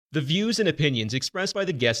The views and opinions expressed by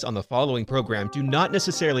the guests on the following program do not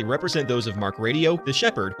necessarily represent those of Mark Radio, The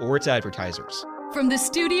Shepherd, or its advertisers. From the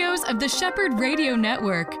studios of the Shepherd Radio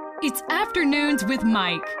Network, it's Afternoons with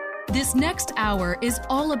Mike. This next hour is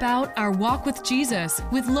all about our walk with Jesus,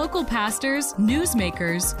 with local pastors,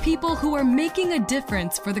 newsmakers, people who are making a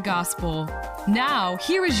difference for the gospel. Now,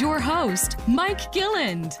 here is your host, Mike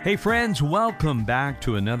Gilland. Hey friends, welcome back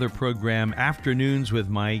to another program, Afternoons with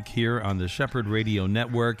Mike, here on the Shepherd Radio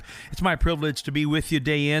Network. It's my privilege to be with you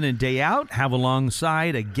day in and day out, have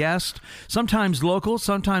alongside a guest, sometimes local,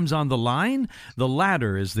 sometimes on the line. The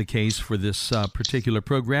latter is the case for this particular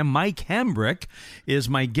program. Mike Hambrick is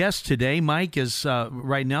my guest today. Mike is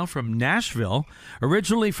right now from Nashville,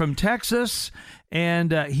 originally from Texas,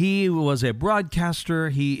 and he was a broadcaster.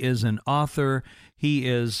 He is an author. He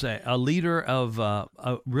is a leader of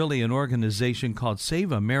really an organization called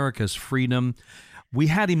Save America's Freedom. We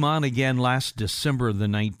had him on again last December the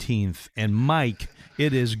 19th, and Mike,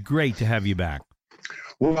 it is great to have you back.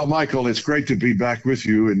 Well, Michael, it's great to be back with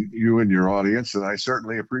you and your audience, and I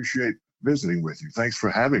certainly appreciate visiting with you. Thanks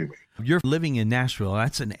for having me. You're living in Nashville.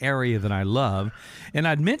 That's an area that I love. And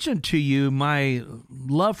I'd mentioned to you my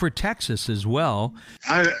love for Texas as well.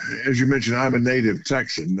 As you mentioned, I'm a native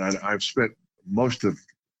Texan. I've spent most of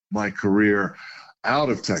my career out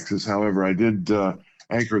of Texas. However, I did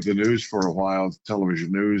anchor the news for a while,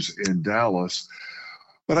 television news in Dallas.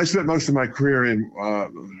 But I spent most of my career in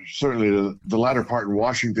certainly the latter part in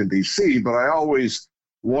Washington, D.C., but I always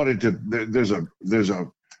wanted to, there's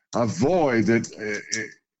a void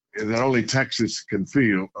that only Texas can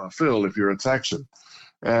fill if you're a Texan.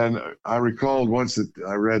 And I recalled once that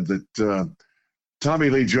I read that Tommy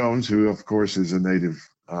Lee Jones, who of course is a native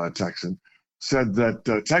Texan, said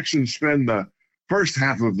that Texans spend the first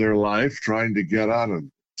half of their life trying to get out of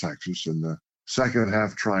Texas and the second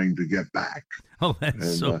half trying to get back. Oh,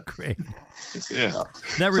 that's so great. Yeah.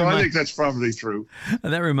 I think that's probably true.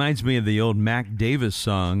 That reminds me of the old Mac Davis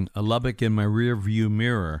song, "A Lubbock in My Rear View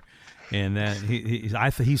Mirror." And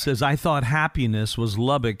he says, I thought happiness was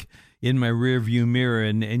Lubbock in my rear view mirror,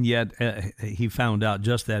 and yet he found out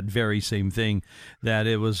just that very same thing, that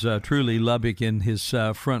it was truly Lubbock in his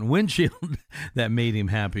front windshield that made him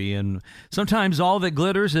happy. And sometimes all that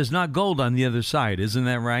glitters is not gold on the other side. Isn't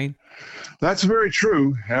that right? That's very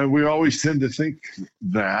true. And we always tend to think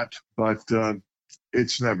that, but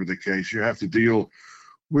it's never the case. You have to deal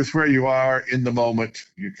with where you are in the moment.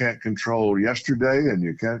 You can't control yesterday and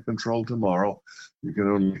you can't control tomorrow. You can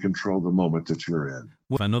only control the moment that you're in.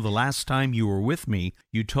 Well, I know the last time you were with me,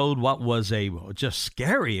 you told what was a just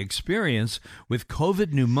scary experience with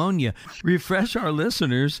COVID pneumonia. Refresh our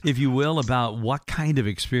listeners, if you will, about what kind of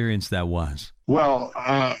experience that was. Well,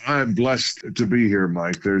 I'm blessed to be here,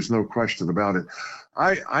 Mike. There's no question about it.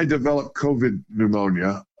 I developed COVID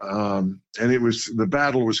pneumonia, and the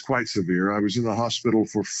battle was quite severe. I was in the hospital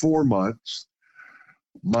for 4 months.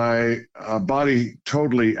 My body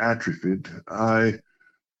totally atrophied. I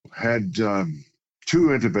had 2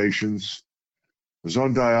 intubations, was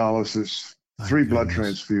on dialysis, 3 blood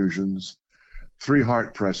transfusions, 3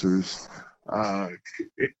 heart pressors.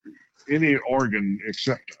 Any organ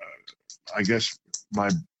except, I guess, my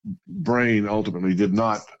brain ultimately did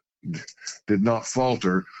not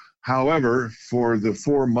falter. However, for the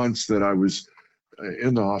 4 months that I was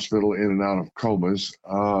in the hospital, in and out of comas,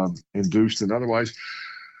 induced and otherwise,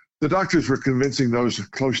 the doctors were convincing those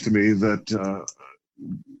close to me that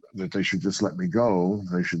they should just let me go.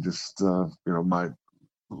 They should just, my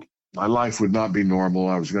life would not be normal.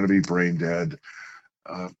 I was going to be brain dead.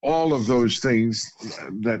 All of those things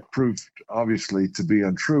that proved obviously to be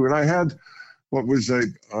untrue. And I had what was a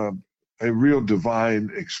real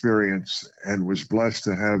divine experience, and was blessed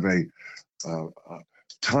to have a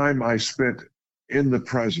time I spent in the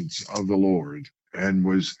presence of the Lord, and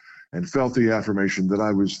felt the affirmation that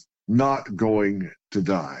I was not going to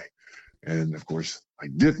die. And of course I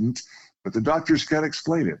didn't, but the doctors can't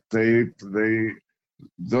explain it.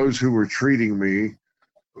 Those who were treating me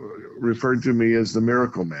referred to me as the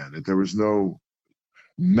miracle man, that there was no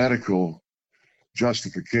medical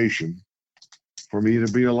justification for me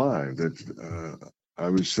to be alive, that I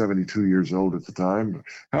was 72 years old at the time.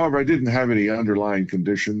 However, I didn't have any underlying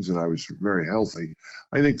conditions, and I was very healthy.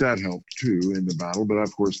 I think that helped too in the battle, but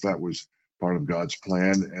of course that was part of God's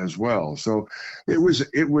plan as well. So it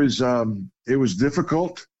was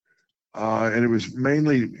difficult, and it was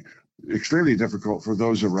mainly extremely difficult for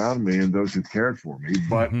those around me and those who cared for me.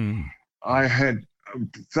 But I had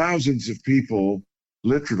thousands of people,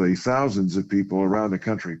 literally thousands of people around the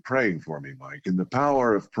country praying for me, Mike. And the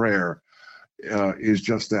power of prayer is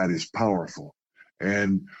just that, is powerful.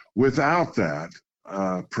 And without that,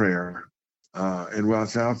 prayer, and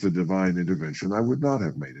without the divine intervention, I would not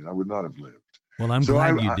have made it. I would not have lived. Well, I'm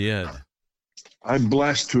glad you did. I'm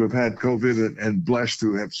blessed to have had COVID and blessed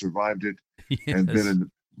to have survived it and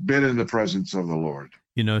been in the presence of the Lord.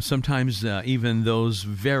 You know, sometimes even those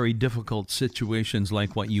very difficult situations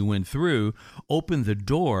like what you went through open the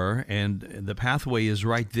door, and the pathway is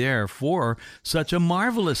right there for such a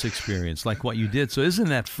marvelous experience like what you did. So isn't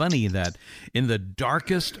that funny that in the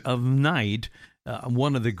darkest of night,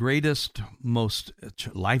 one of the greatest, most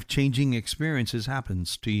life-changing experiences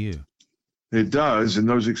happens to you? It does, and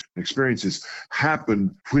those experiences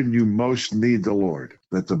happen when you most need the Lord.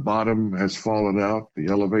 That the bottom has fallen out, the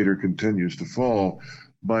elevator continues to fall,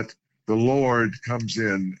 but the Lord comes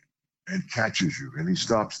in and catches you, and he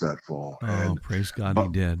stops that fall. Oh, and, praise God, he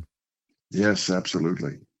did. Yes,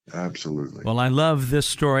 absolutely. Absolutely. Well, I love this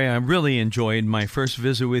story. I really enjoyed my first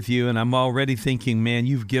visit with you, and I'm already thinking, man,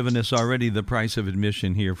 you've given us already the price of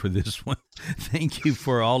admission here for this one. Thank you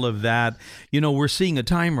for all of that. You know, we're seeing a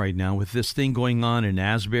time right now with this thing going on in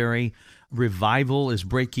Asbury. Revival is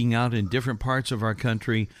breaking out in different parts of our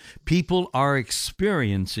country. People are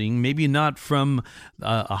experiencing, maybe not from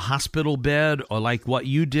a hospital bed or like what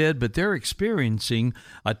you did, but they're experiencing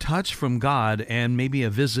a touch from God and maybe a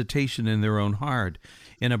visitation in their own heart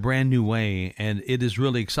in a brand new way. And it is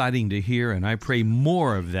really exciting to hear, and I pray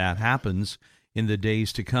more of that happens in the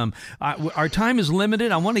days to come. Our time is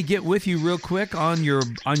limited. I want to get with you real quick on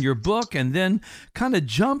your book, and then kind of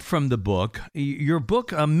jump from the book. Your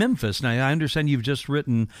book, Memphis. Now, I understand you've just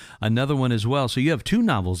written another one as well. So you have 2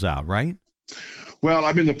 novels out, right? Well,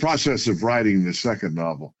 I'm in the process of writing the second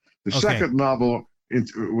novel. The second novel,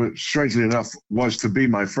 strangely enough, was to be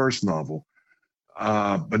my first novel,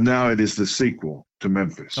 but now it is the sequel to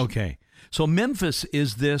Memphis. Okay. So Memphis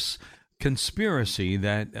is this conspiracy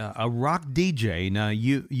that a rock DJ, now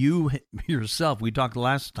you yourself, we talked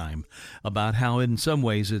last time about how in some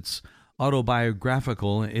ways it's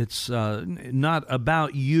autobiographical. It's not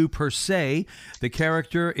about you per se. The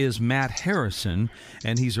character is Matt Harrison,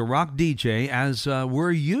 and he's a rock DJ, as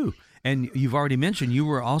were you. And you've already mentioned you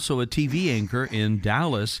were also a TV anchor in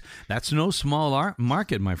Dallas. That's no small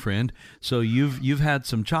market, my friend. So you've had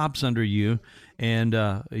some chops under you and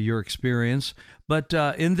your experience. But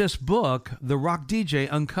in this book, the rock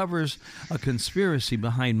DJ uncovers a conspiracy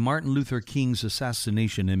behind Martin Luther King's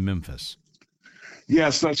assassination in Memphis.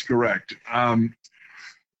 Yes, that's correct.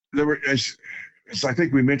 There were, as I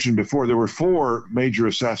think we mentioned before, there were 4 major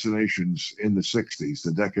assassinations in the 60s,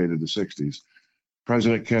 the decade of the 60s.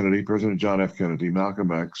 President Kennedy, President John F. Kennedy,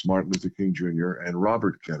 Malcolm X, Martin Luther King Jr., and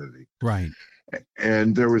Robert Kennedy. Right.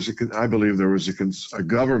 And there was I believe there was a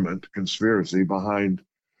government conspiracy behind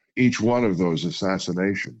each one of those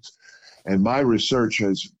assassinations. And my research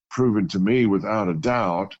has proven to me without a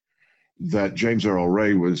doubt that James Earl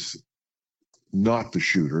Ray was not the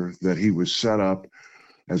shooter, that he was set up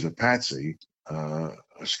as a patsy, a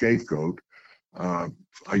scapegoat, a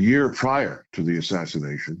year prior to the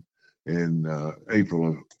assassination in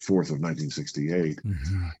April 4th of 1968.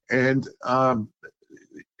 Mm-hmm. And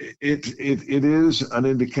it is an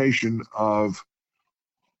indication of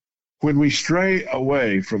when we stray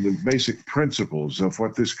away from the basic principles of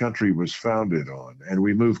what this country was founded on, and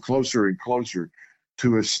we move closer and closer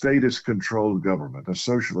to a statist-controlled government, a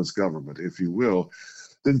socialist government, if you will,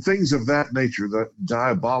 then things of that nature, that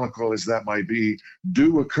diabolical as that might be,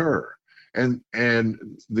 do occur. And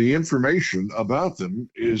the information about them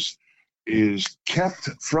is kept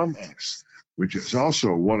from us, which is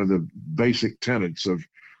also one of the basic tenets of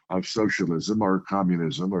socialism or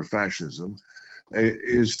communism or fascism,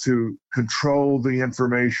 is to control the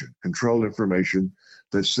information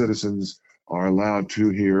that citizens are allowed to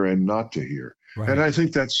hear and not to hear. Right. And I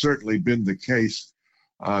think that's certainly been the case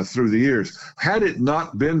through the years. Had it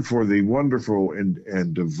not been for the wonderful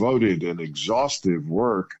and devoted and exhaustive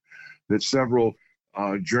work that several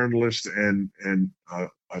journalists and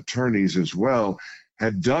attorneys as well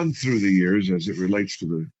had done through the years as it relates to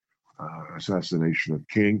the assassination of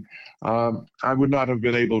King, I would not have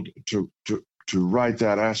been able to write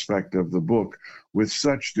that aspect of the book with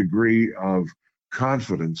such degree of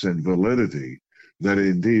confidence and validity that it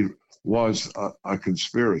indeed was a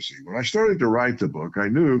conspiracy. When I started to write the book, I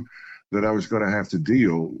knew that I was going to have to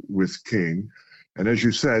deal with King. And as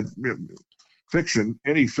you said, fiction,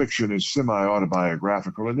 any fiction is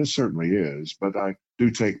semi-autobiographical, and this certainly is, but I do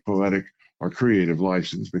take poetic or creative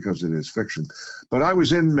license because it is fiction. But I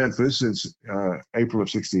was in Memphis since April of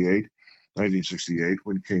 1968,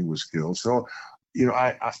 when King was killed. So, you know,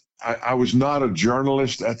 I was not a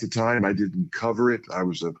journalist at the time. I didn't cover it. I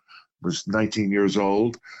was 19 years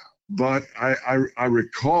old. But I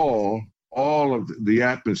recall all of the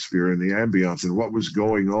atmosphere and the ambiance and what was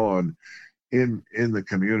going on in the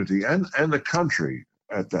community and the country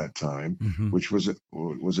at that time, which was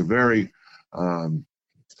a very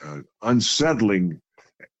unsettling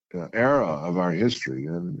era of our history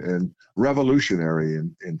and revolutionary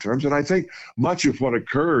in terms. And I think much of what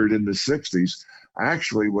occurred in the 60s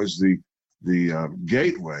actually was the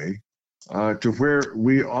gateway to where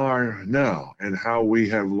we are now and how we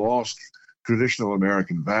have lost traditional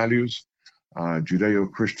American values,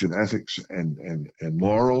 Judeo-Christian ethics and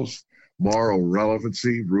morals. Moral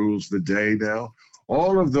relevancy rules the day now.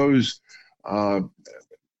 All of those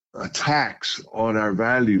attacks on our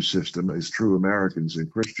value system as true Americans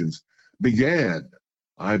and Christians began,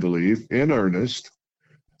 I believe, in earnest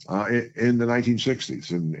in the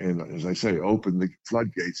 1960s, and as I say, opened the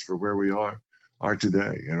floodgates for where we are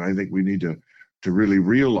today. And I think we need to really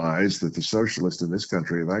realize that the socialists in this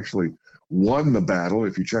country have actually won the battle.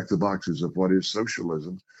 If you check the boxes of what is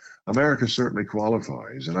socialism, America certainly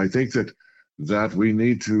qualifies. And I think that we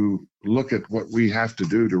need to look at what we have to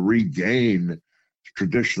do to regain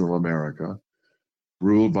traditional America,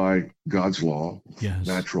 ruled by God's law, yes,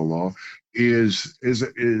 natural law, is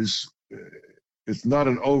it's not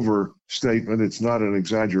an overstatement, it's not an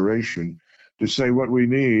exaggeration to say what we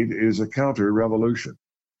need is a counter-revolution,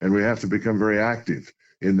 and we have to become very active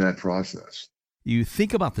in that process. You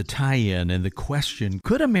think about the tie-in and the question,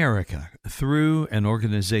 could America, through an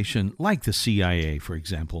organization like the CIA, for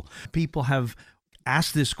example, people have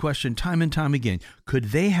asked this question time and time again, could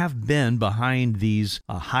they have been behind these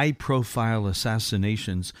high-profile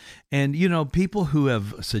assassinations? And, people who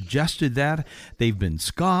have suggested that, they've been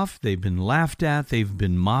scoffed, they've been laughed at, they've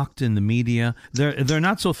been mocked in the media. They're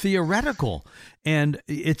not so theoretical. And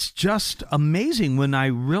it's just amazing when I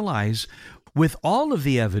realize, with all of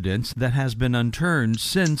the evidence that has been unturned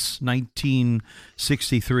since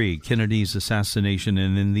 1963, Kennedy's assassination,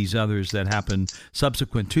 and then these others that happened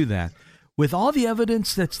subsequent to that, with all the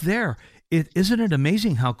evidence that's there, isn't it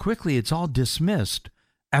amazing how quickly it's all dismissed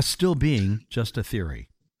as still being just a theory?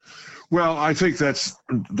 Well, I think that's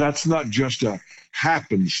not just a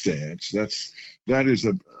happenstance. That is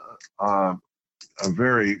a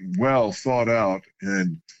very well thought out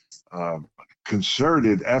and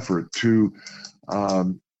concerted effort to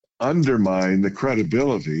undermine the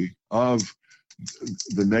credibility of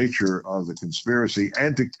the nature of the conspiracy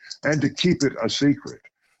and to keep it a secret.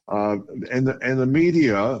 And the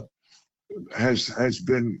media has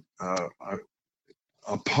been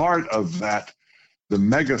a part of that, the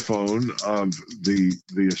megaphone of the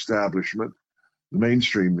establishment, the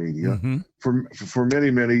mainstream media, for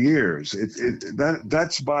many, many years.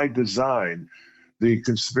 That's by design. The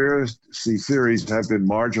conspiracy theories have been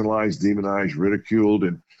marginalized, demonized, ridiculed,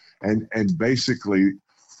 and basically,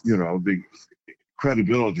 the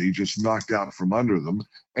credibility just knocked out from under them.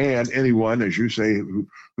 And anyone, as you say,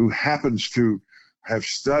 who happens to have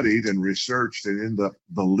studied and researched and end up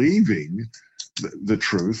believing the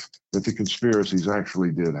truth that the conspiracies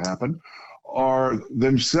actually did happen, are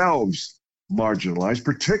themselves marginalized,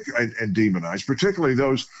 and demonized, particularly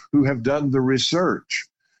those who have done the research.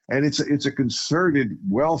 And it's a concerted,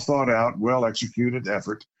 well thought out, well executed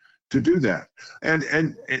effort to do that.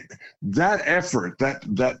 And that effort,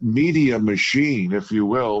 that media machine, if you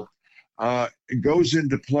will, goes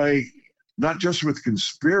into play not just with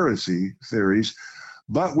conspiracy theories,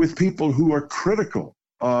 but with people who are critical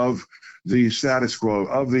of the status quo,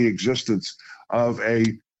 of the existence of a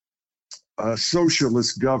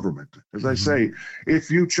socialist government. As I say,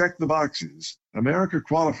 if you check the boxes, America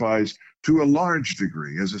qualifies to a large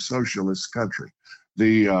degree as a socialist country.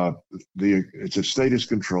 It's a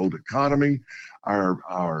statist-controlled economy.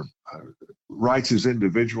 Our rights as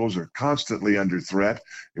individuals are constantly under threat,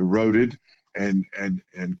 eroded, and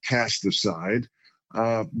cast aside.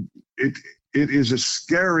 It is a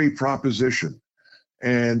scary proposition,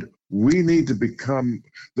 and we need to become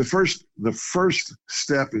the first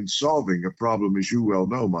step in solving a problem, as you well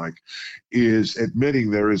know, Mike, is admitting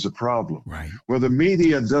there is a problem. Right. Well, the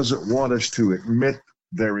media doesn't want us to admit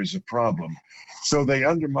there is a problem, so they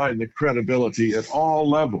undermine the credibility at all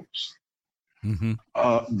levels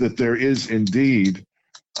that there is indeed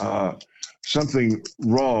something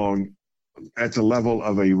wrong at the level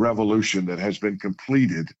of a revolution that has been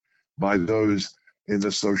completed by those in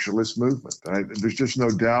the socialist movement. There's just no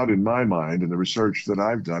doubt in my mind in the research that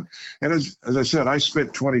I've done. And as I said, I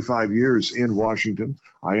spent 25 years in Washington.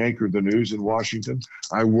 I anchored the news in Washington.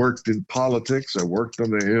 I worked in politics. I worked on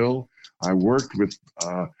the Hill. I worked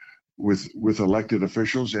with elected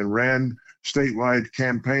officials and ran statewide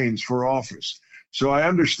campaigns for office. So I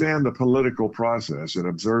understand the political process and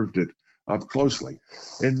observed it up closely.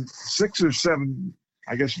 And 6 or 7,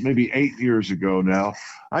 I guess maybe 8 years ago now,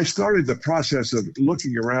 I started the process of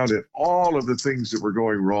looking around at all of the things that were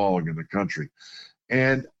going wrong in the country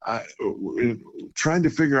and trying to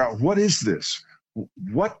figure out, what is this?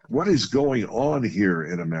 What is going on here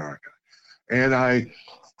in America? And I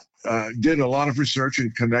did a lot of research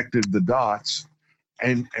and connected the dots,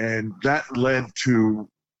 and that led to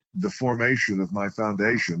the formation of my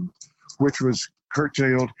foundation, which was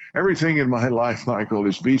curtailed. Everything in my life, Michael,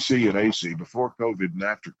 is BC and AC, before COVID and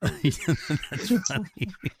after COVID. That's funny.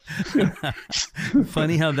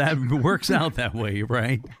 Funny how that works out that way,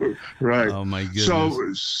 right? Right. Oh, my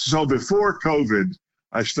goodness. So before COVID,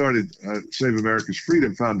 I started Save America's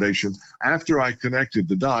Freedom Foundation after I connected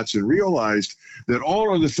the dots and realized that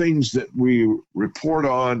all of the things that we report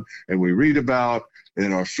on and we read about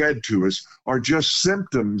and are fed to us are just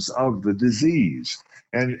symptoms of the disease.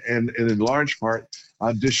 And in large part,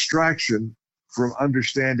 a distraction from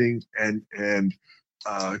understanding and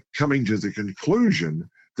coming to the conclusion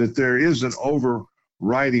that there is an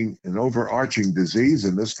overarching disease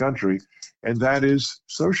in this country, and that is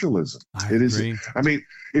socialism. It is. I mean,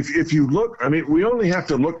 if you look, we only have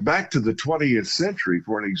to look back to the 20th century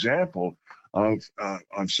for an example of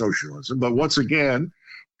socialism. But once again,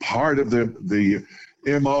 part of the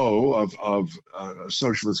MO of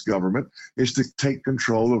socialist government is to take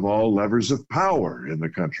control of all levers of power in the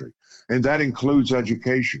country. And that includes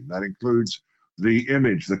education. That includes the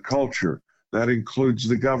image, the culture. That includes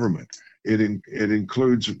the government. It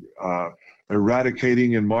includes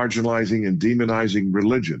eradicating and marginalizing and demonizing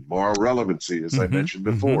religion. Moral relevancy, as I mentioned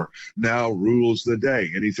before, now rules the day.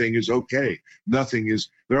 Anything is okay.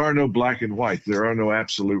 There are no black and white. There are no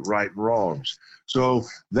absolute right and wrongs. So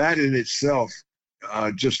that in itself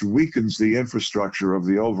just weakens the infrastructure of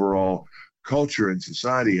the overall culture and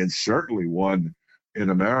society, and certainly one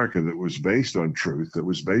in America that was based on truth, that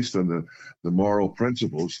was based on the moral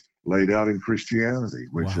principles laid out in Christianity,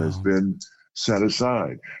 which has been set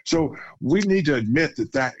aside. So we need to admit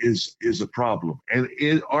that is a problem. And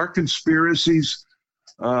are conspiracies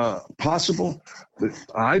possible?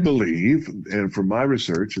 I believe, and from my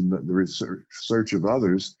research and the research of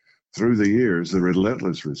others through the years, the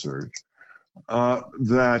relentless research,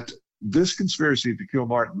 that this conspiracy to kill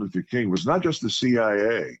Martin Luther King was not just the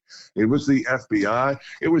CIA, it was the FBI,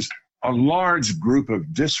 it was a large group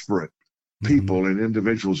of disparate people and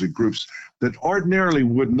individuals and groups that ordinarily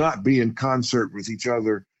would not be in concert with each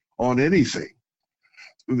other on anything.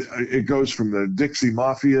 It goes from the Dixie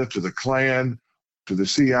Mafia to the Klan, to the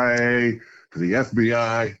CIA, to the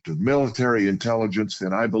FBI, to military intelligence,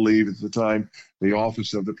 and I believe at the time, the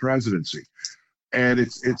Office of the Presidency. And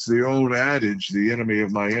it's the old adage, the enemy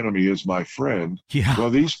of my enemy is my friend. Yeah. Well,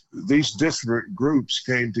 these disparate groups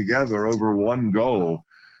came together over one goal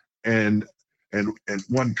and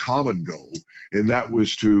one common goal, and that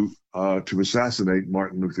was to assassinate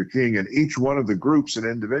Martin Luther King. And each one of the groups and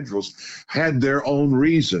individuals had their own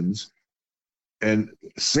reasons, and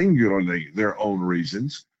singularly their own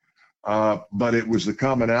reasons, but it was the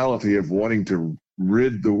commonality of wanting to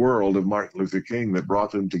rid the world of Martin Luther King that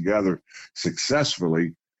brought them together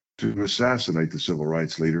successfully to assassinate the civil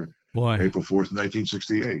rights leader, April 4th,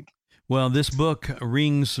 1968. Well, this book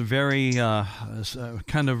rings very,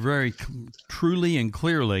 very truly and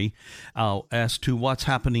clearly as to what's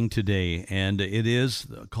happening today. And it is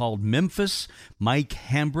called Memphis. Mike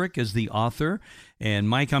Hambrick is the author. And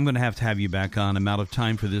Mike, I'm going to have you back on. I'm out of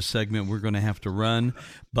time for this segment. We're going to have to run.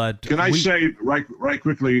 But can I say right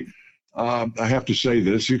quickly, I have to say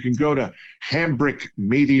this. You can go to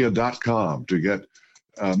hambrickmedia.com to get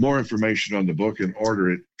more information on the book and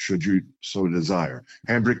order it should you so desire.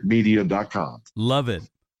 hambrickmedia.com. Love it.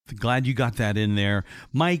 Glad you got that in there.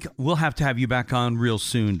 Mike, we'll have to have you back on real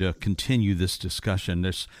soon to continue this discussion.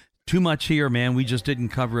 There's too much here, man. We just didn't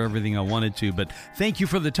cover everything I wanted to, but thank you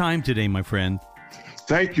for the time today, my friend.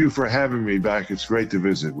 Thank you for having me back. It's great to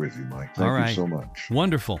visit with you, Mike. Thank you so much.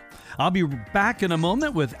 Wonderful. I'll be back in a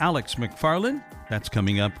moment with Alex McFarland. That's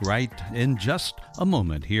coming up right in just a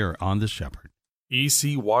moment here on The Shepherd.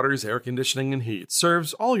 EC Waters Air Conditioning and Heat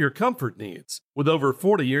serves all your comfort needs. With over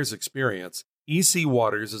 40 years' experience, EC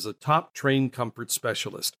Waters is a top-trained comfort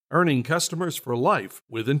specialist, earning customers for life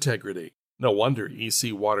with integrity. No wonder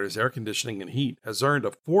EC Waters Air Conditioning and Heat has earned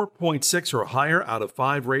a 4.6 or higher out of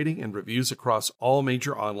 5 rating and reviews across all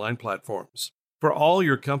major online platforms. For all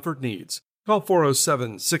your comfort needs, call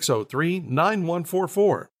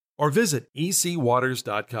 407-603-9144 or visit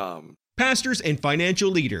ecwaters.com. Pastors and financial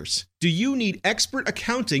leaders, do you need expert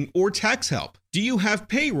accounting or tax help? Do you have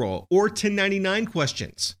payroll or 1099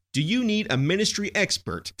 questions? Do you need a ministry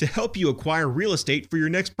expert to help you acquire real estate for your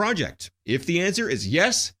next project? If the answer is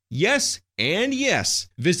yes, yes, and yes,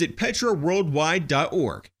 visit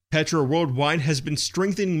petraworldwide.org. Petra Worldwide has been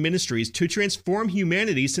strengthening ministries to transform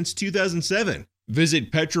humanity since 2007.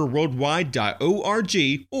 Visit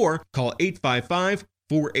petraworldwide.org or call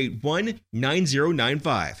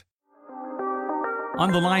 855-481-9095.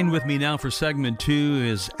 On the line with me now for segment 2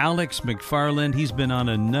 is Alex McFarland. He's been on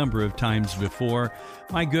a number of times before.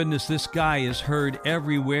 My goodness, this guy is heard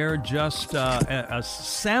everywhere. Just a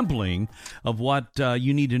sampling of what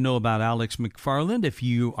you need to know about Alex McFarland if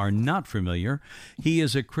you are not familiar. He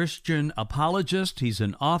is a Christian apologist. He's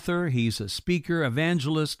an author. He's a speaker,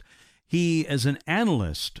 evangelist. He is an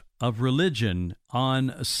analyst of religion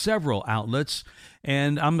on several outlets,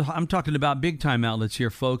 and I'm talking about big-time outlets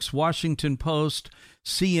here, folks. Washington Post,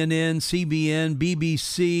 CNN, CBN,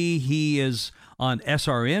 BBC. He is on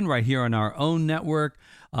SRN right here on our own network,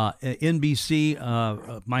 NBC.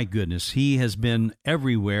 My goodness, he has been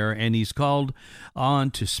everywhere, and he's called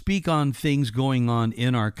on to speak on things going on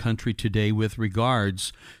in our country today with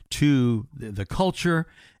regards to the culture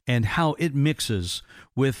and how it mixes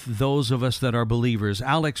with those of us that are believers.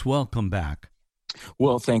 Alex, welcome back.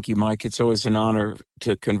 Well, thank you, Mike. It's always an honor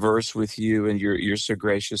to converse with you, and you're so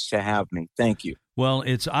gracious to have me. Thank you. Well,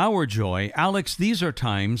 it's our joy. Alex, these are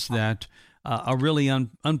times that are really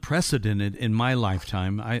unprecedented in my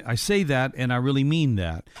lifetime. I say that, and I really mean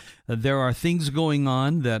that. There are things going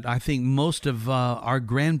on that I think most of our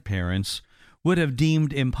grandparents would have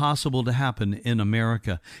deemed impossible to happen in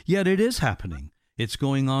America, yet it is happening. It's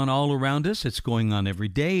going on all around us. It's going on every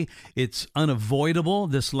day. It's unavoidable.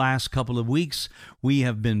 This last couple of weeks, we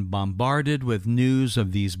have been bombarded with news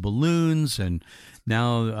of these balloons. And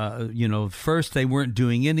now, first they weren't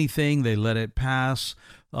doing anything. They let it pass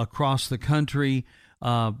across the country.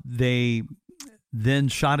 They then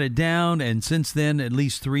shot it down. And since then, at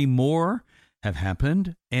least 3 more have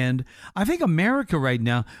happened. And I think America right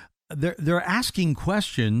now, they're asking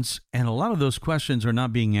questions, and a lot of those questions are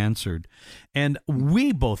not being answered. And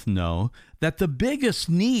we both know that the biggest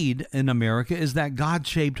need in America is that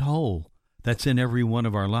God-shaped hole that's in every one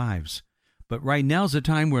of our lives. But right now is a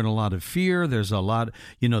time we're in a lot of fear. There's a lot,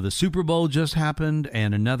 the Super Bowl just happened,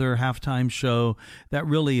 and another halftime show that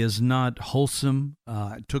really is not wholesome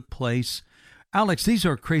took place. Alex, these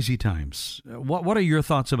are crazy times. What are your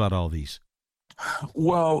thoughts about all these?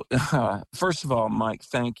 Well, first of all, Mike,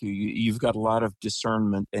 thank you. You've got a lot of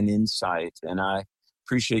discernment and insight, and I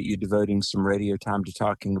appreciate you devoting some radio time to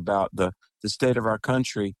talking about the state of our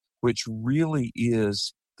country, which really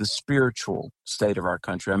is the spiritual state of our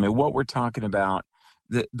country. I mean, what we're talking about,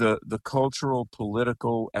 the cultural,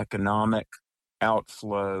 political, economic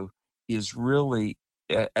outflow is really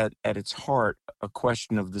at its heart a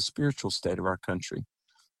question of the spiritual state of our country.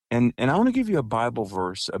 And I want to give you a Bible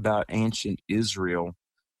verse about ancient Israel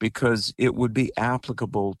because it would be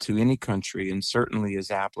applicable to any country and certainly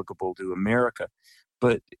is applicable to America.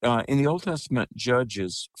 But in the Old Testament,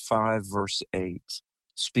 Judges 5, verse 8,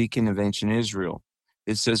 speaking of ancient Israel,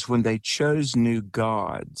 it says, when they chose new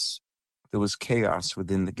gods, there was chaos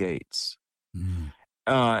within the gates. Mm.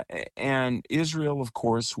 And Israel, of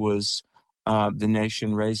course, was the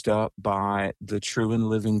nation raised up by the true and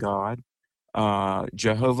living God.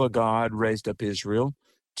 Jehovah God raised up Israel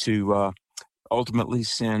to ultimately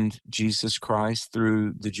send Jesus Christ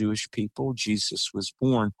through the Jewish people. Jesus was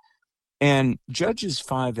born. And Judges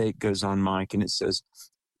 5:8 goes on, Mike, and it says,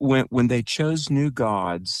 when they chose new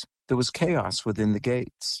gods, there was chaos within the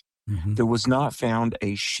gates. Mm-hmm. There was not found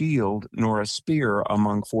a shield nor a spear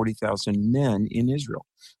among 40,000 men in Israel.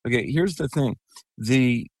 Okay, here's the thing.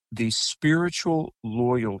 The spiritual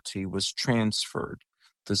loyalty was transferred.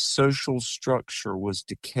 The social structure was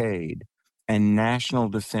decayed, and national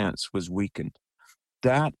defense was weakened.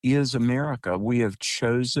 That is America. We have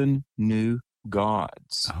chosen new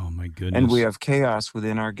gods. Oh, my goodness. And we have chaos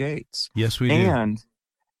within our gates. Yes, we do. And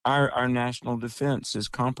our national defense is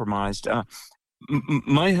compromised.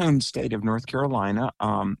 My home state of North Carolina,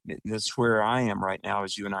 that's where I am right now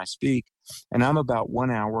as you and I speak, and I'm about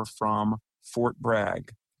 1 hour from Fort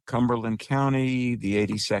Bragg, Cumberland County, the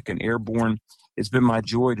 82nd Airborne. It's been my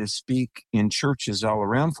joy to speak in churches all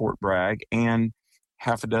around Fort Bragg and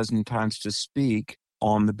half a dozen times to speak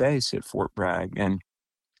on the base at Fort Bragg. And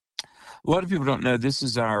a lot of people don't know this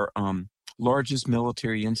is our largest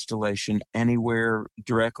military installation anywhere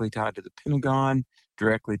directly tied to the Pentagon,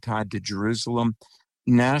 directly tied to Jerusalem.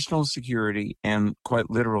 National security and quite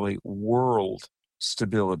literally world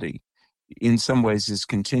stability in some ways is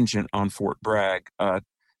contingent on Fort Bragg.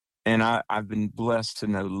 And I've been blessed to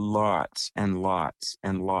know lots and lots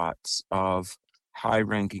and lots of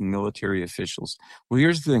high-ranking military officials. Well,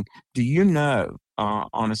 here's the thing. Do you know,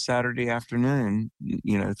 on a Saturday afternoon,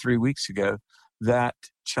 3 weeks ago, that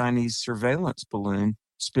Chinese surveillance balloon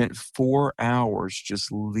spent 4 hours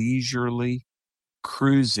just leisurely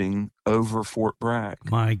cruising over Fort Bragg?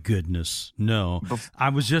 My goodness, no. I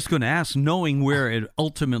was just going to ask, knowing where it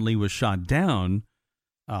ultimately was shot down,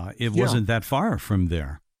 it wasn't that far from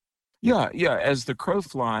there. Yeah. As the crow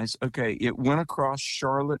flies, okay, it went across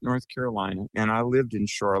Charlotte, North Carolina, and I lived in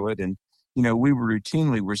Charlotte, and we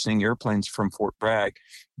were seeing airplanes from Fort Bragg,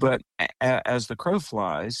 but as the crow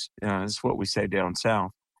flies, that's what we say down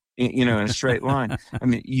south, in a straight line. I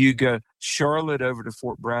mean, you go Charlotte over to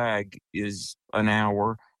Fort Bragg is an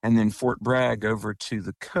hour, and then Fort Bragg over to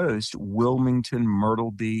the coast, Wilmington,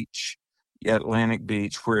 Myrtle Beach, Atlantic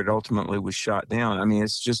Beach, where it ultimately was shot down. I mean,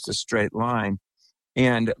 it's just a straight line.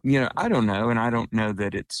 And, I don't know, and I don't know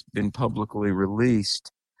that it's been publicly released.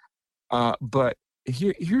 But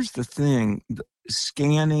here's the thing,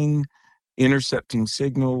 scanning, intercepting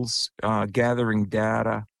signals, gathering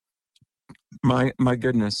data. My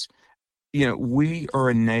goodness, we are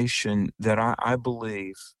a nation that I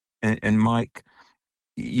believe, and Mike,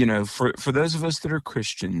 for those of us that are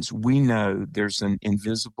Christians, we know there's an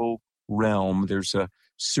invisible realm, there's a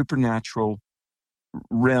supernatural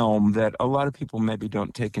realm that a lot of people maybe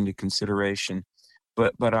don't take into consideration.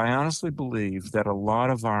 But I honestly believe that a lot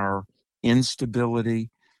of our instability,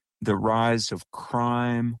 the rise of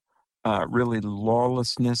crime, really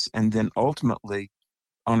lawlessness, and then ultimately,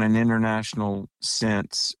 on an international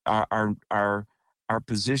sense, our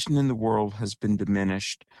position in the world has been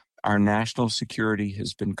diminished. Our national security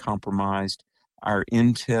has been compromised. Our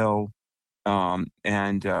intel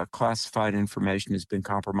and classified information has been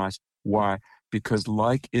compromised. Why? Because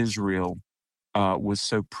like Israel was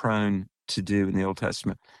so prone to do in the Old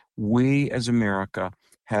Testament, we as America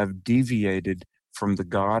have deviated from the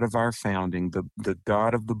God of our founding, the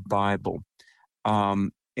God of the Bible.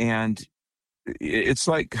 And it's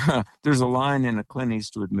like there's a line in a Clint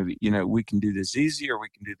Eastwood movie, we can do this easy or we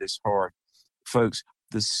can do this hard. Folks,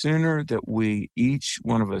 the sooner that we, each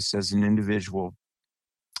one of us as an individual,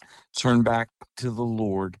 turn back to the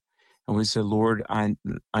Lord and we say, Lord, I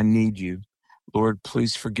need you. Lord,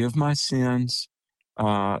 please forgive my sins.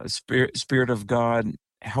 Spirit of God,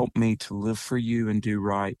 help me to live for you and do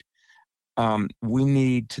right. We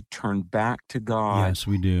need to turn back to God. Yes,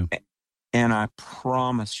 we do. And I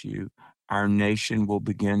promise you, our nation will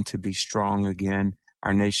begin to be strong again.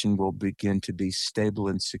 Our nation will begin to be stable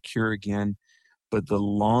and secure again. But the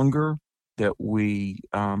longer that we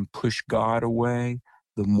push God away,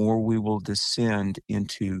 the more we will descend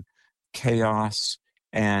into chaos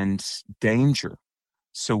and danger.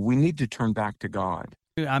 So we need to turn back to God.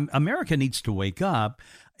 America needs to wake up.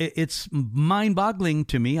 It's mind-boggling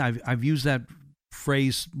to me. I've used that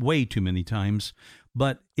phrase way too many times,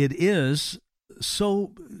 but it is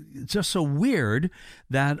just so weird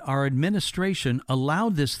that our administration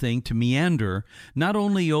allowed this thing to meander, not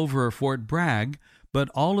only over Fort Bragg, but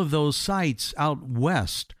all of those sites out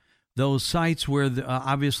west. Those sites where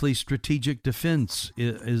obviously strategic defense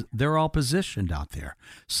is, they're all positioned out there.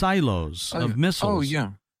 Silos of missiles. Oh,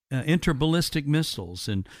 yeah. Interballistic missiles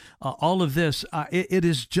and all of this. It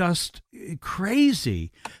is just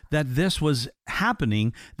crazy that this was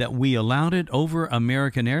happening, that we allowed it over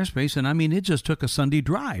American airspace. And I mean, it just took a Sunday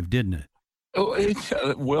drive, didn't it? Oh,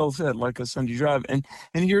 well said, like a Sunday drive. And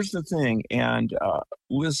here's the thing. And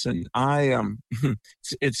listen,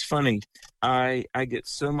 it's funny. I get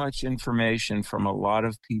so much information from a lot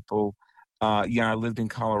of people. I lived in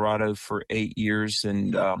Colorado for 8 years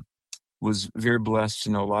and was very blessed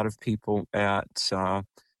to know a lot of people at the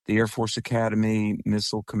Air Force Academy,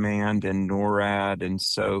 Missile Command, and NORAD. And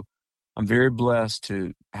so I'm very blessed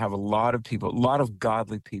to have a lot of people, a lot of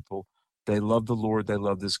godly people. They love the Lord. They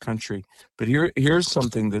love this country. But here's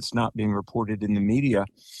something that's not being reported in the media.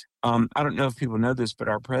 I don't know if people know this, but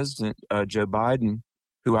our president, Joe Biden,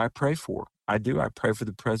 who I pray for, I pray for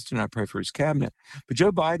the president. I pray for his cabinet. But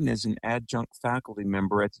Joe Biden is an adjunct faculty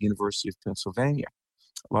member at the University of Pennsylvania.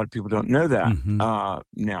 A lot of people don't know that.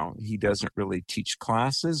 Mm-hmm. Now, he doesn't really teach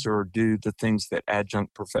classes or do the things that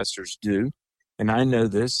adjunct professors do. And I know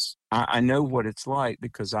this. I know what it's like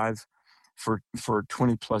because I've, for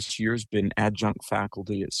 20 plus years, been adjunct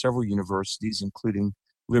faculty at several universities, including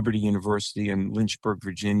Liberty University in Lynchburg,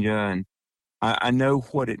 Virginia. And I know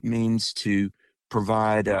what it means to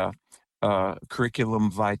provide a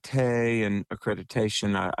curriculum vitae and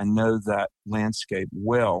accreditation. I know that landscape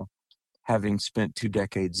well, having spent 2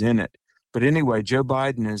 decades in it. But anyway, Joe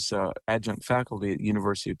Biden is adjunct faculty at the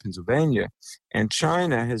University of Pennsylvania, and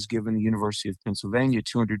China has given the University of Pennsylvania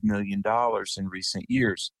 $200 million in recent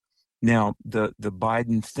years. Now, the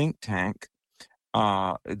Biden think tank,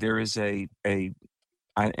 there is and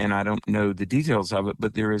I don't know the details of it,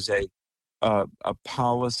 but there is a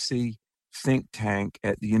policy think tank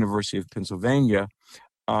at the University of Pennsylvania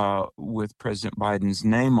with President Biden's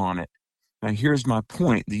name on it. Now, here's my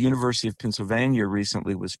point. The University of Pennsylvania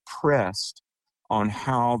recently was pressed on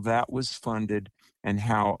how that was funded and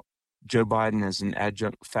how Joe Biden, as an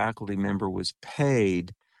adjunct faculty member, was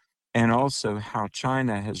paid, and also how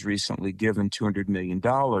China has recently given $200 million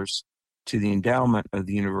to the endowment of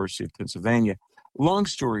the University of Pennsylvania. Long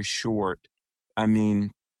story short, I mean,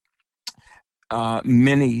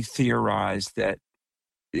 many theorize that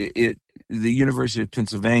the University of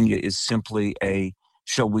Pennsylvania is simply a,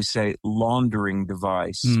 shall we say, laundering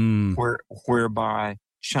device whereby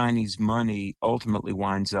Chinese money ultimately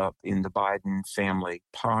winds up in the Biden family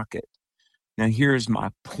pocket. Now, here's my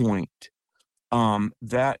point.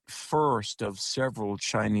 That first of several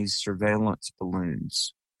Chinese surveillance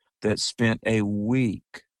balloons that spent a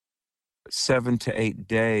week, 7 to 8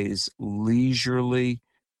 days, leisurely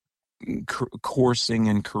coursing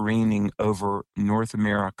and careening over North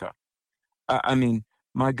America. I mean,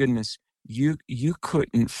 my goodness, you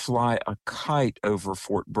couldn't fly a kite over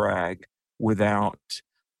Fort Bragg without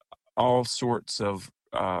all sorts of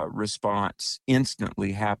response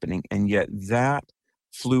instantly happening. And yet that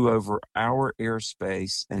flew over our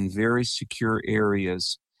airspace and very secure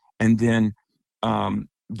areas. And then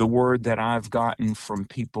the word that I've gotten from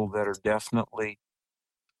people that are definitely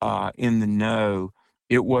in the know,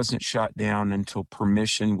 it wasn't shot down until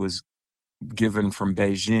permission was given from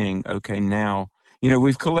Beijing. Okay, now,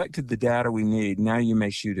 we've collected the data we need. Now you may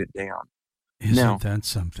shoot it down. Isn't that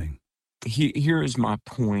something? Here is my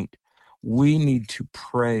point. We need to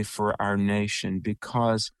pray for our nation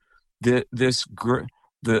because the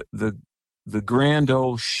grand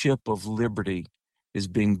old ship of liberty is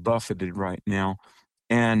being buffeted right now.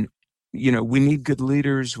 And, we need good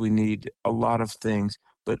leaders. We need a lot of things.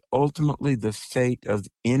 But ultimately, the fate of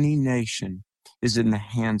any nation is in the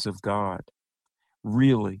hands of God,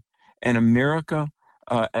 really. And America,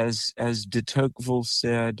 as de Tocqueville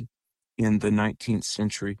said in the 19th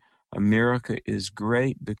century, America is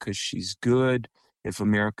great because she's good. If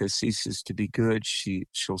America ceases to be good,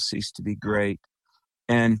 she'll cease to be great.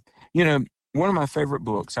 And, one of my favorite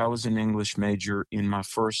books, I was an English major in my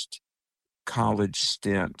first college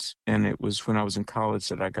stint, and it was when I was in college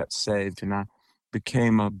that I got saved, and I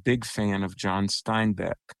became a big fan of John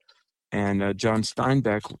Steinbeck. And John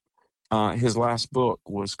Steinbeck, his last book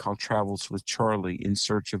was called Travels with Charlie, In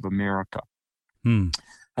Search of America. I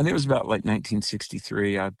think it was about like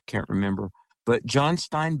 1963. I can't remember. But John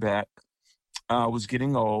Steinbeck was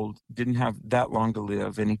getting old, didn't have that long to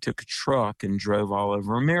live, and he took a truck and drove all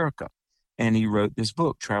over America. And he wrote this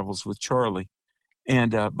book, Travels with Charlie.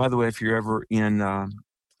 And by the way, if you're ever in,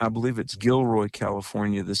 I believe it's Gilroy,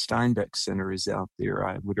 California, the Steinbeck Center is out there.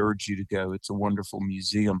 I would urge you to go. It's a wonderful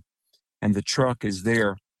museum. And the truck is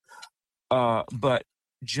there. But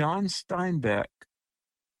John Steinbeck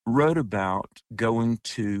wrote about going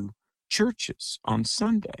to churches on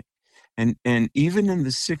Sunday. And even in the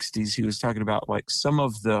 60s, he was talking about like some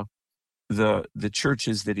of the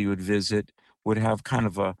churches that he would visit would have kind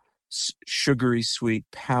of a sugary sweet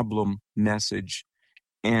pablum message.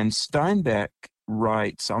 And Steinbeck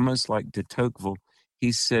writes, almost like de Tocqueville,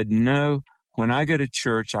 he said, no, when I go to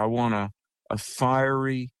church, I want a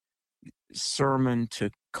fiery sermon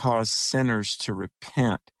to cause sinners to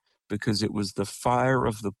repent, because it was the fire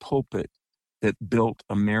of the pulpit that built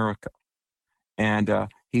America. And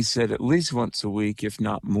he said, at least once a week, if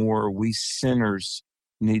not more, we sinners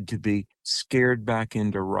need to be scared back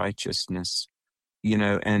into righteousness,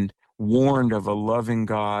 and warned of a loving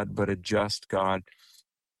God, but a just God.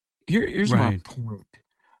 Here's my point.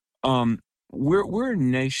 We're a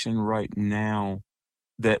nation right now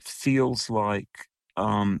that feels like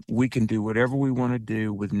we can do whatever we want to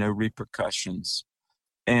do with no repercussions.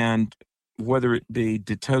 And whether it be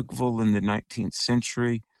de Tocqueville in the 19th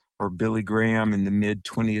century or Billy Graham in the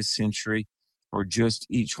mid-20th century, or just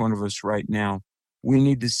each one of us right now, we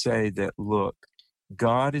need to say that, look,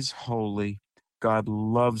 God is holy, God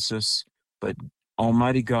loves us, but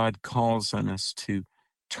Almighty God calls on us to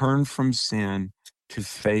turn from sin to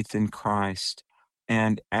faith in Christ.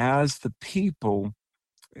 And as the people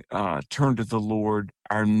turn to the Lord,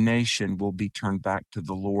 our nation will be turned back to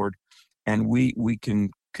the Lord. And we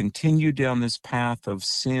can continue down this path of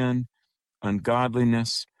sin,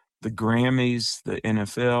 ungodliness, the Grammys, the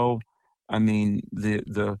NFL. I mean,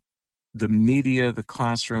 the the media, the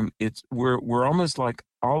classroom, we're almost like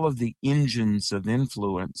all of the engines of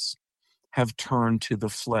influence have turned to the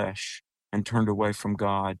flesh and turned away from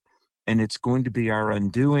God. And it's going to be our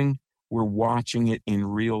undoing. We're watching it in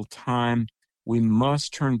real time. We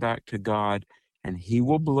must turn back to God, and He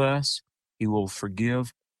will bless, He will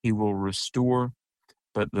forgive, He will restore.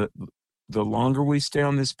 But the longer we stay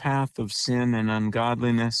on this path of sin and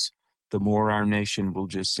ungodliness, the more our nation will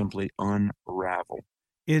just simply unravel.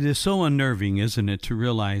 It is so unnerving, isn't it, to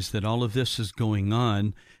realize that all of this is going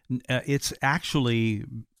on. It's actually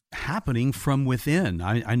happening from within.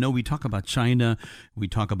 I know we talk about China, we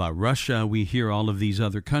talk about Russia, we hear all of these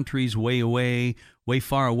other countries way away, way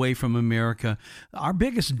far away from America. Our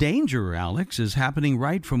biggest danger, Alex, is happening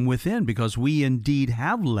right from within, because we indeed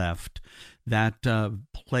have left that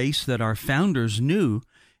place that our founders knew.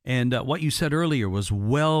 And what you said earlier was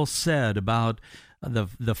well said about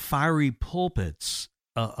the fiery pulpits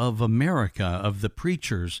of America, of the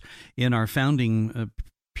preachers in our founding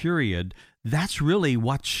period. That's really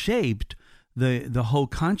what shaped the whole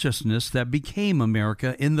consciousness that became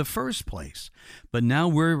America in the first place. But now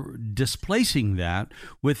we're displacing that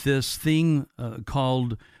with this thing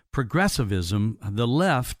called progressivism, the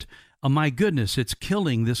left. Oh, my goodness, it's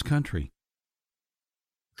killing this country.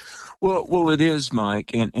 Well, it is, Mike.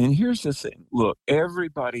 And here's the thing. Look,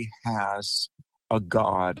 everybody has a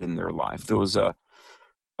God in their life. There was a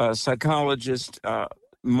psychologist,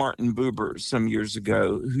 Martin Buber, some years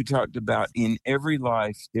ago, who talked about in every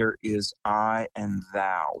life there is I and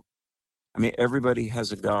thou. I mean, everybody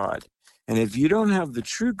has a God. And if you don't have the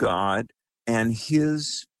true God and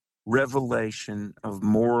His revelation of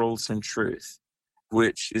morals and truth,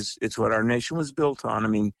 which it's what our nation was built on. I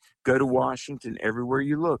mean, go to Washington, everywhere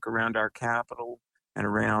you look around our Capitol and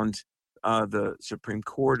around the Supreme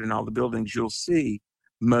Court and all the buildings, you'll see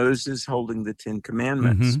Moses holding the Ten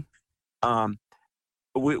Commandments. Mm-hmm.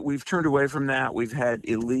 We've turned away from that. We've had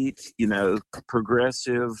elite,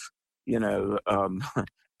 progressive,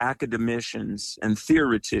 academicians and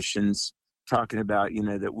theoreticians talking about,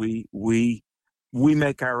 that we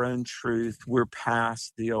make our own truth. We're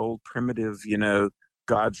past the old primitive,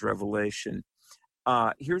 God's revelation.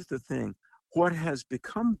 Here's the thing. What has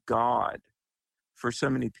become God for so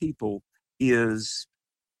many people is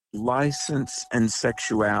license and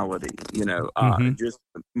sexuality, just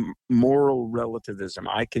moral relativism.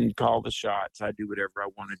 I can call the shots. I do whatever I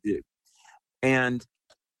want to do. And,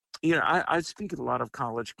 I speak at a lot of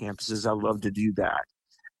college campuses. I love to do that.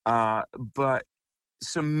 But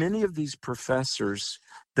so many of these professors,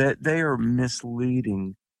 that they are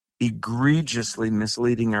misleading, egregiously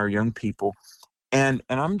misleading our young people. And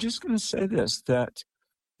I'm just going to say this, that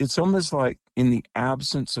it's almost like in the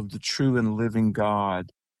absence of the true and living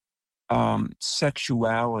God,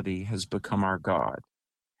 sexuality has become our God.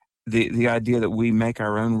 The idea that we make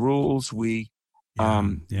our own rules, we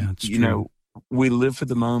live for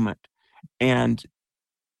the moment. And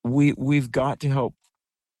we've got to help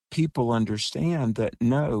people understand that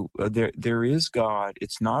no, there is God.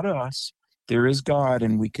 It's not us. There is God,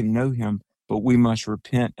 and we can know Him, but we must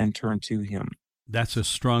repent and turn to Him. That's a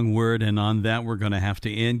strong word, and on that we're going to have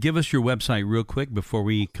to end. Give us your website real quick before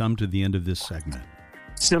we come to the end of this segment.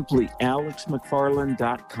 Simply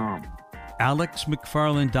alexmcfarland.com.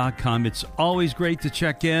 alexmcfarland.com. It's always great to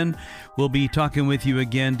check in. We'll be talking with you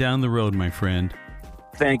again down the road, my friend.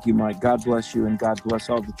 Thank you, Mike. God bless you, and God bless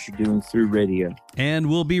all that you're doing through radio. And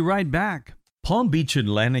we'll be right back. Palm Beach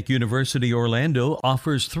Atlantic University Orlando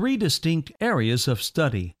offers 3 distinct areas of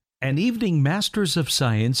study: an evening Master's of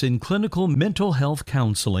Science in Clinical Mental Health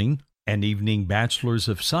Counseling, an evening Bachelor's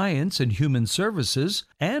of Science in Human Services,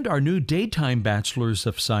 and our new daytime Bachelor's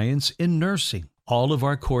of Science in Nursing. All of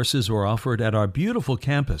our courses are offered at our beautiful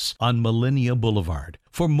campus on Millennia Boulevard.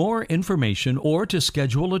 For more information or to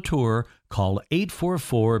schedule a tour, call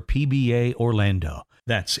 844-PBA-ORLANDO.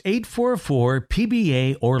 That's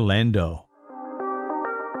 844-PBA-ORLANDO.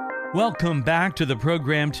 Welcome back to the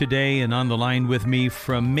program today, and on the line with me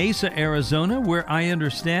from Mesa, Arizona, where I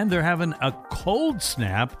understand they're having a cold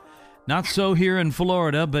snap. Not so here in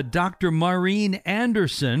Florida, but Dr. Maureen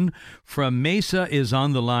Anderson from Mesa is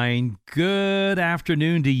on the line. Good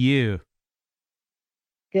afternoon to you.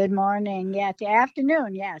 Good morning. Yes,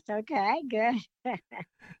 afternoon. Yes. Okay, good.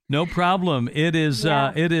 No problem. It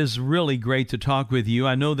is really great to talk with you.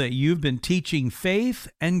 I know that you've been teaching faith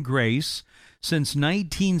and grace since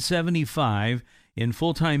 1975 in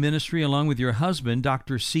full-time ministry along with your husband,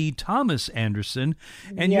 Dr. C. Thomas Anderson,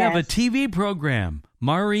 and you have a TV program,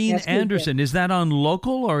 Maureen Anderson. Is that on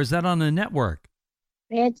local or is that on a network?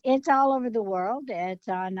 It's all over the world. It's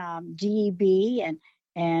on GEB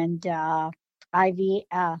and IV.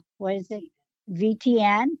 what is it,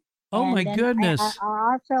 VTN. Oh, And my then goodness.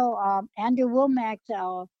 I also Andrew Womack's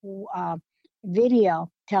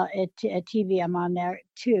video TV. I'm on there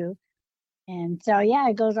too, and so yeah,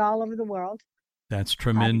 it goes all over the world. That's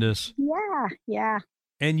tremendous. Yeah.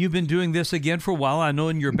 And you've been doing this again for a while. I know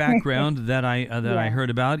in your background that I Yeah.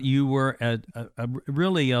 heard about, you were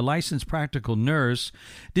really a licensed practical nurse.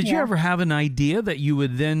 Did you Yeah. ever have an idea that you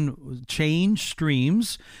would then change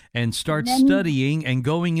streams and start Then- studying and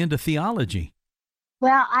going into theology?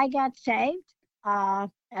 Well, I got saved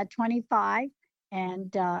at 25,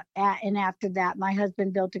 and after that, my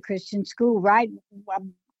husband built a Christian school. Right,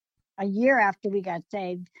 a year after we got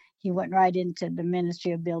saved, he went right into the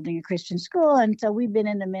ministry of building a Christian school, and so we've been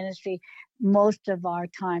in the ministry most of our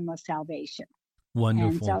time of salvation.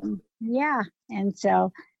 Wonderful. And so, yeah, and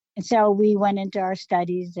so we went into our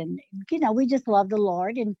studies, and we just love the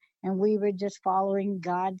Lord, and we were just following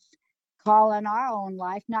God's call in our own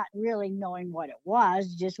life, not really knowing what it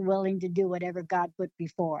was, just willing to do whatever God put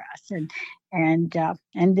before us, and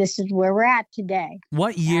this is where we're at today.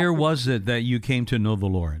 What year was it that you came to know the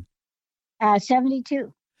Lord?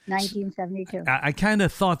 1972. I kind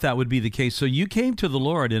of thought that would be the case. So you came to the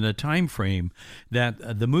Lord in a time frame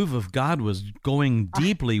that the move of God was going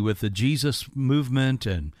deeply with the Jesus movement,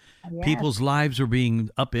 and Yes. people's lives were being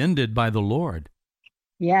upended by the Lord.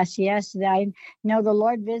 Yes. I know the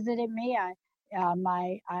Lord visited me.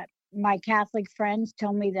 My Catholic friends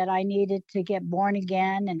told me that I needed to get born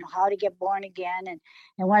again and how to get born again. And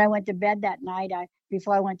when I went to bed that night,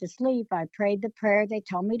 before I went to sleep, I prayed the prayer they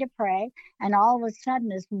told me to pray. And all of a sudden,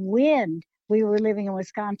 this wind, we were living in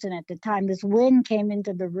Wisconsin at the time, this wind came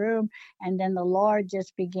into the room, and then the Lord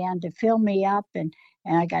just began to fill me up, and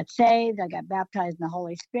I got saved. I got baptized in the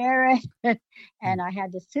Holy Spirit, and I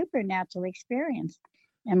had the supernatural experience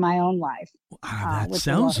in my own life. Wow, that with the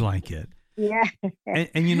sounds Lord. like it. Yeah.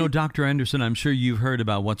 And Dr. Anderson, I'm sure you've heard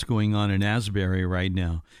about what's going on in Asbury right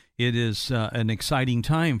now. It is an exciting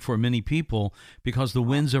time for many people because the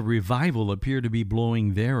winds of revival appear to be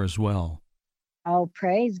blowing there as well. Oh,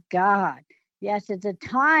 praise God. Yes, it's a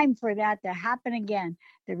time for that to happen again.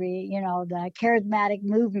 The charismatic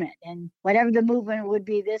movement, and whatever the movement would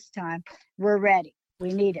be this time, we're ready.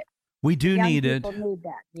 We need it. We do Young need it. people need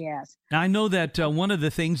that. Yes. I know that one of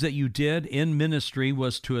the things that you did in ministry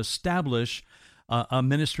was to establish a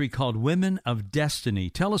ministry called Women of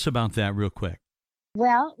Destiny. Tell us about that real quick.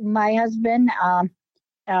 Well, my husband,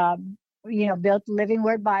 built Living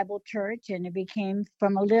Word Bible Church, and it became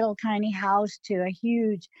from a little tiny house to a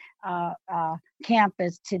huge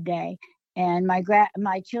campus today. And my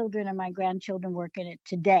children and my grandchildren work in it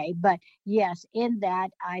today. But yes, in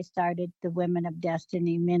that I started the Women of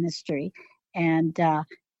Destiny ministry, and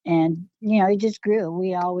it just grew.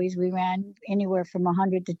 We ran anywhere from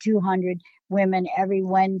 100 to 200 women every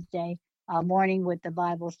Wednesday morning with the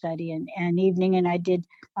Bible study and evening, and I did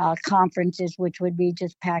conferences, which would be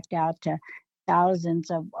just packed out to thousands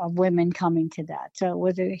of women coming to that. So it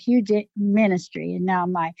was a huge ministry, and now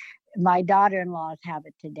my daughter-in-laws have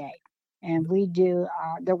it today. And we do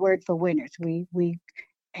the Word for Winners. We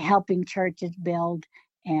helping churches build,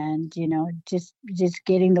 and just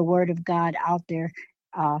getting the Word of God out there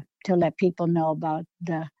to let people know about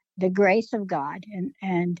the grace of God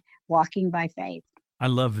and walking by faith. I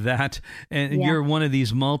love that. And Yeah. you're one of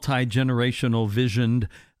these multi-generational visioned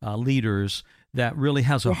leaders that really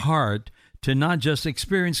has a heart to not just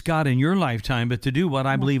experience God in your lifetime, but to do what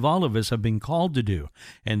I believe all of us have been called to do,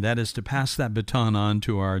 and that is to pass that baton on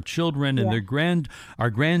to our children and our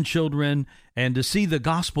grandchildren, and to see the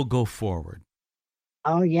gospel go forward.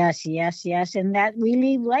 Oh, yes. And that we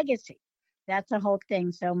leave legacy. That's the whole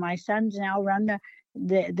thing. So my sons now run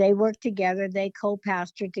they work together, they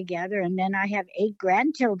co-pastor together, and then I have 8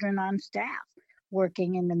 grandchildren on staff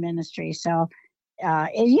working in the ministry. So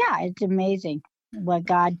it's amazing what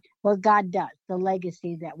God does, the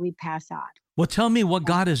legacy that we pass on. Well, tell me what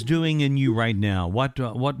God is doing in you right now.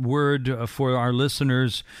 What word for our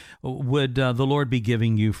listeners would the Lord be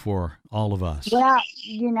giving you for all of us? Well,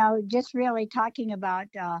 just really talking about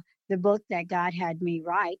the book that God had me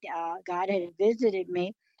write. God had visited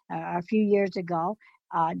me a few years ago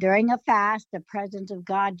during a fast. The presence of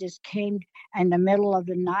God just came in the middle of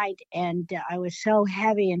the night, and I was so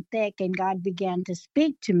heavy and thick, and God began to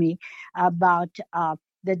speak to me about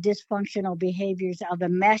the dysfunctional behaviors of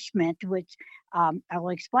enmeshment, which I will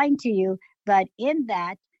explain to you. But in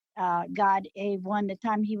that, God, the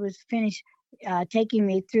time he was finished taking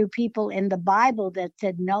me through people in the Bible that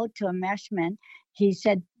said no to enmeshment, he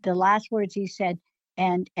said, the last words he said,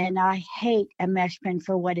 and I hate enmeshment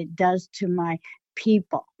for what it does to my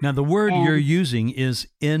people. Now, the word you're using is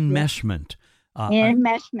enmeshment.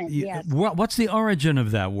 Enmeshment, yes. What's the origin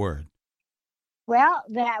of that word? Well,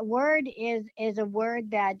 that word is a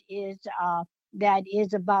word that is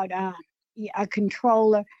about a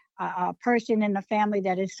controller, a person in the family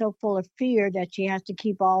that is so full of fear that she has to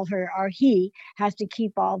keep he has to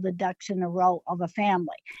keep all the ducks in a row of a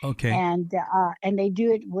family. Okay. And they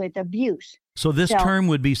do it with abuse. So this term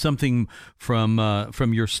would be something from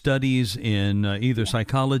your studies in either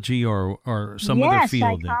psychology or some other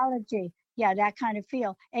field. Yes, psychology. Yeah, that kind of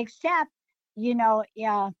field. Except,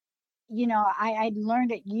 I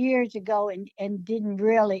learned it years ago and didn't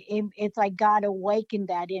really. It's like God awakened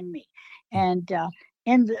that in me, and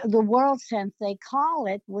in the world sense, they call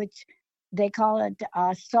it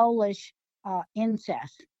soulish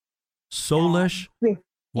incest. Soulish.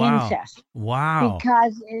 Wow. Incest. Wow.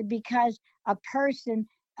 Because a person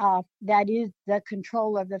that is the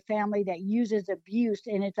controller of the family that uses abuse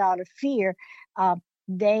and it's out of fear,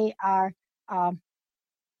 they are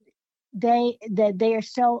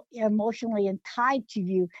so emotionally tied to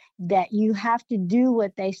you that you have to do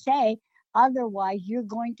what they say. Otherwise, you're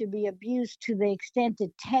going to be abused to the extent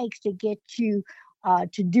it takes to get you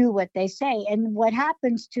to do what they say. And what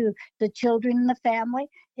happens to the children in the family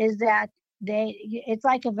is that it's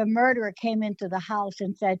like if a murderer came into the house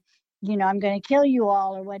and said, I'm going to kill you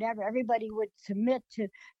all or whatever. Everybody would submit to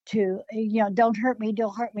don't hurt me,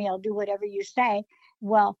 I'll do whatever you say.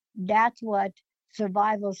 Well, that's what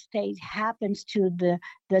survival state happens to the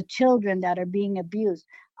children that are being abused.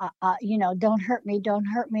 Don't hurt me,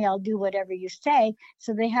 I'll do whatever you say.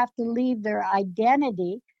 So they have to leave their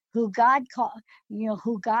identity, who God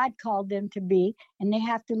called them to be, and they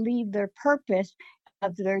have to leave their purpose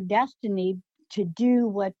of their destiny to do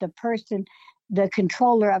what the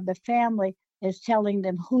controller of the family is telling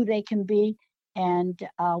them who they can be and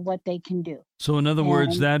what they can do. So in other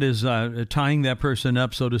words, that is tying that person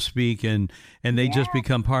up, so to speak, and they just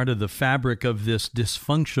become part of the fabric of this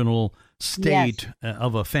dysfunctional state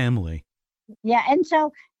of a family. Yeah, and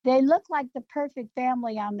so they look like the perfect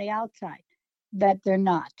family on the outside, but they're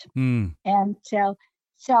not. Mm. And so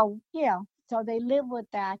they live with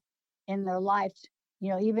that in their lives.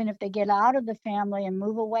 Even if they get out of the family and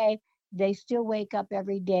move away, they still wake up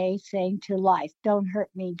every day saying to life, don't hurt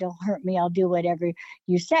me, I'll do whatever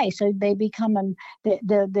you say. So they become and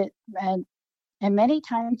many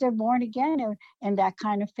times they're born again in that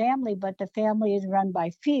kind of family, but the family is run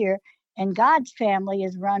by fear, and God's family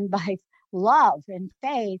is run by love and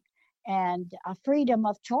faith and a freedom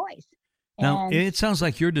of choice. Now, it sounds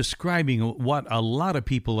like you're describing what a lot of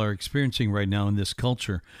people are experiencing right now in this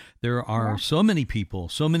culture. There are so many people,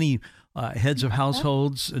 so many heads of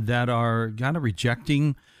households that are kind of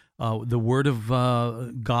rejecting the word of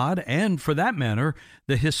God, and for that matter,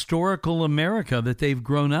 the historical America that they've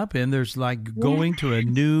grown up in. There's like going to a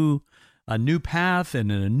new path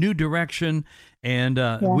and in a new direction, and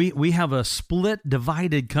we have a split,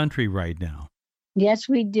 divided country right now. Yes,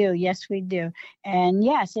 we do. And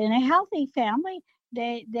yes, in a healthy family,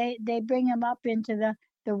 they bring them up into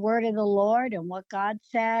the word of the Lord and what God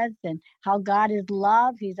says and how God is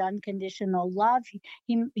love. He's unconditional love.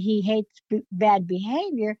 He hates bad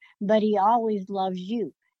behavior, but he always loves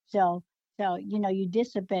you. So you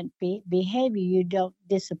discipline behavior. You don't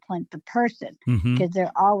discipline the person, because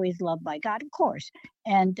they're always loved by God, of course.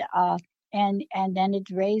 And then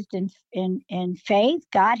it's raised in faith.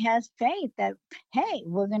 God has faith that, hey,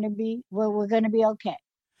 we're going to be okay.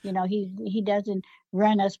 He doesn't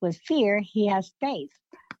run us with fear. He has faith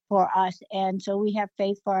for us. And so we have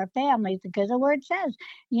faith for our families, because the word says,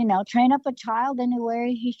 train up a child anywhere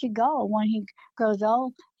he should go. When he grows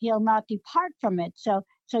old, he'll not depart from it. So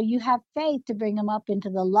you have faith to bring them up into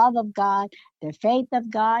the love of God, the faith of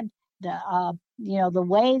God, the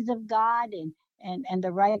ways of God, and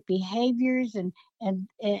the right behaviors and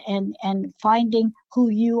finding who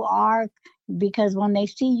you are, because when they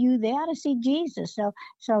see you, they ought to see Jesus.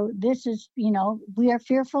 So this is, we are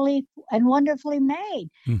fearfully and wonderfully made.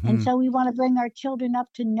 And so we want to bring our children up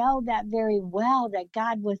to know that very well, that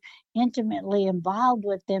God was intimately involved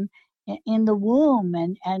with them in the womb,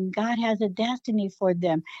 and God has a destiny for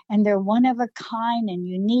them, and they're one of a kind and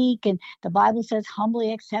unique, and the Bible says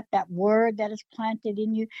humbly accept that word that is planted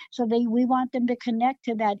in you. So we want them to connect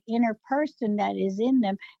to that inner person that is in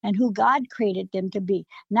them and who God created them to be,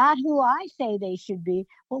 not who I say they should be,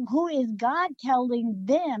 but who is God telling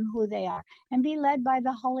them who they are, and be led by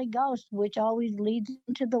the Holy Ghost, which always leads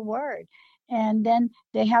into the word. And then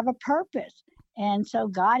they have a purpose. And so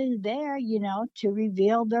God is there, to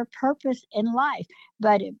reveal their purpose in life.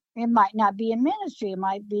 But it might not be in ministry. It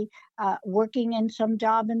might be working in some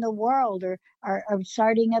job in the world, or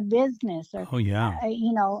starting a business, or Oh, yeah.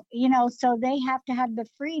 So they have to have the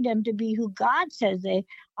freedom to be who God says they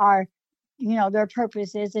are, their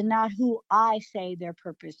purpose is, and not who I say their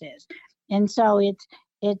purpose is. And so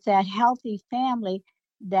it's that healthy family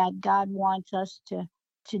that God wants us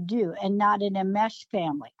to do, and not in a mesh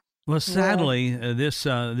family. Well, sadly, this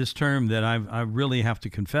term that I really have to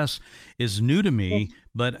confess is new to me.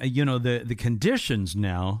 But the conditions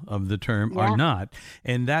now of the term are not,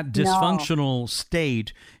 and that dysfunctional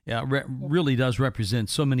state really does represent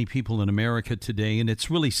so many people in America today. And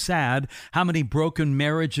it's really sad how many broken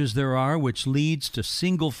marriages there are, which leads to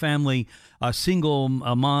single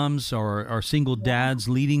moms or single dads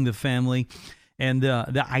leading the family, and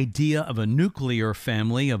the idea of a nuclear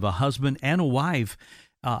family of a husband and a wife.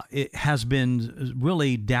 It has been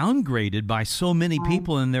really downgraded by so many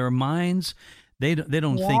people in their minds. They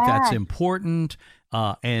don't think that's important.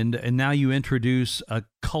 And now you introduce a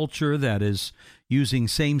culture that is using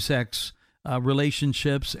same-sex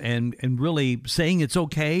relationships and really saying it's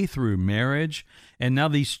okay through marriage. And now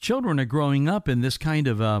these children are growing up in this kind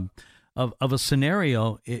of a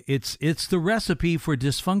scenario. It's the recipe for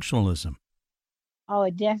dysfunctionalism. Oh,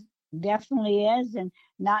 it definitely is. And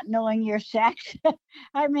not knowing your sex.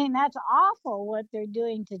 I mean, that's awful what they're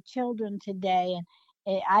doing to children today.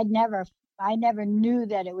 And I never knew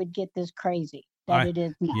that it would get this crazy that it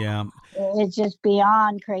is now. Yeah. It's just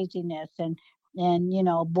beyond craziness. And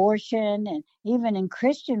abortion, and even in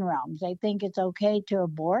Christian realms, they think it's okay to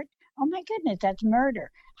abort. Oh my goodness, that's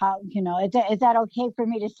murder. How, is that okay for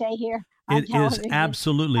me to say here? It is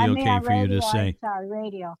absolutely okay for you to say. Sorry,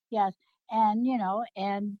 radio. Yes. And,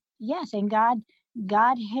 and yes, and God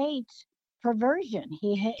hates perversion.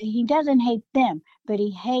 He doesn't hate them, but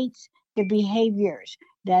he hates the behaviors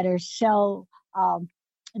that are so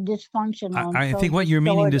dysfunctional. I think what you're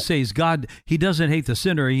meaning to say is God, he doesn't hate the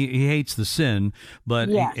sinner. He hates the sin, but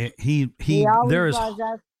he there is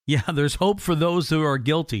there's hope for those who are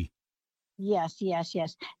guilty. Yes.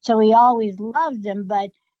 So he always loves them,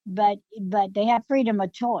 but they have freedom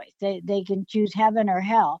of choice. They can choose heaven or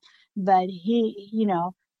hell. But he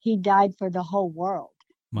died for the whole world.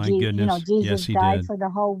 My goodness. Jesus yes, he died did. for the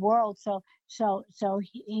whole world. So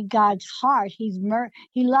God's heart, he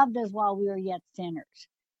loved us while we were yet sinners.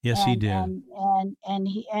 Yes, he did.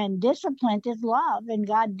 And discipline is love, and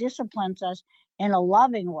God disciplines us in a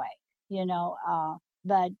loving way,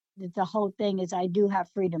 but the whole thing is I do have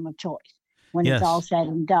freedom of choice when it's all said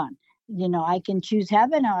and done. I can choose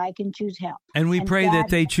heaven or I can choose hell. And we pray that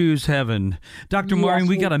they choose heaven. Dr. Maureen,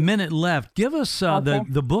 we got a minute left. Give us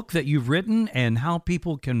the book that you've written and how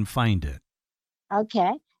people can find it.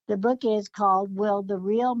 Okay. The book is called Will the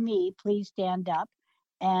Real Me Please Stand Up?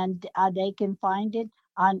 And they can find it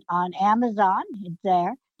on Amazon. It's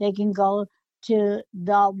there. They can go to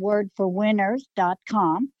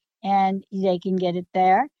thewordforwinners.com and they can get it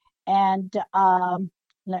there. And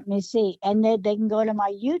let me see. And they can go to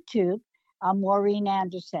my YouTube, Maureen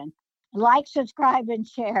Anderson. Like, subscribe, and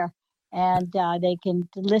share. And they can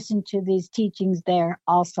listen to these teachings there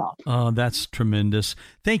also. Oh, that's tremendous.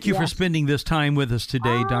 Thank you for spending this time with us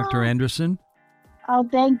today, Dr. Anderson. Oh,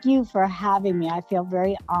 thank you for having me. I feel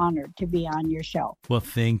very honored to be on your show. Well,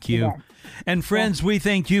 thank you. Yeah. And friends, we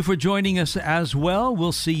thank you for joining us as well.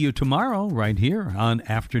 We'll see you tomorrow right here on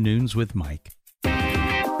Afternoons with Mike.